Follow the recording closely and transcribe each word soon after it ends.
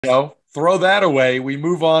throw that away. We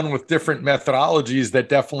move on with different methodologies that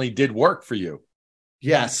definitely did work for you.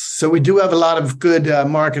 Yes. So we do have a lot of good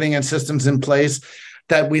marketing and systems in place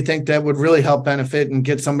that we think that would really help benefit and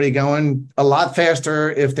get somebody going a lot faster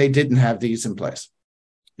if they didn't have these in place.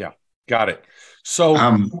 Yeah, got it. So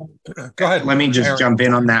go ahead. Let me just Aaron. jump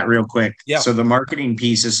in on that real quick. Yeah. So the marketing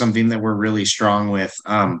piece is something that we're really strong with.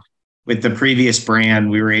 With the previous brand,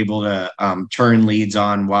 we were able to turn leads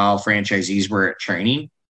on while franchisees were at training.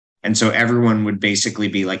 And so everyone would basically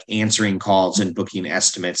be like answering calls and booking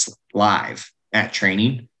estimates live at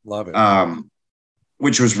training. Love it.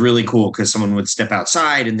 Which was really cool because someone would step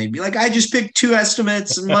outside and they'd be like, I just picked 2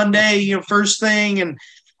 estimates Monday, first thing.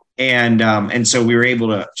 And so we were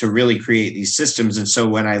able to really create these systems. And so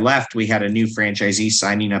when I left, we had a new franchisee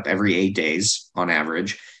signing up every 8 days on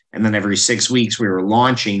average. And then every 6 weeks, we were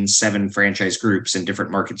launching 7 franchise groups in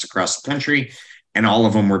different markets across the country. And all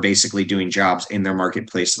of them were basically doing jobs in their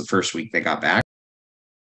marketplace the first week they got back.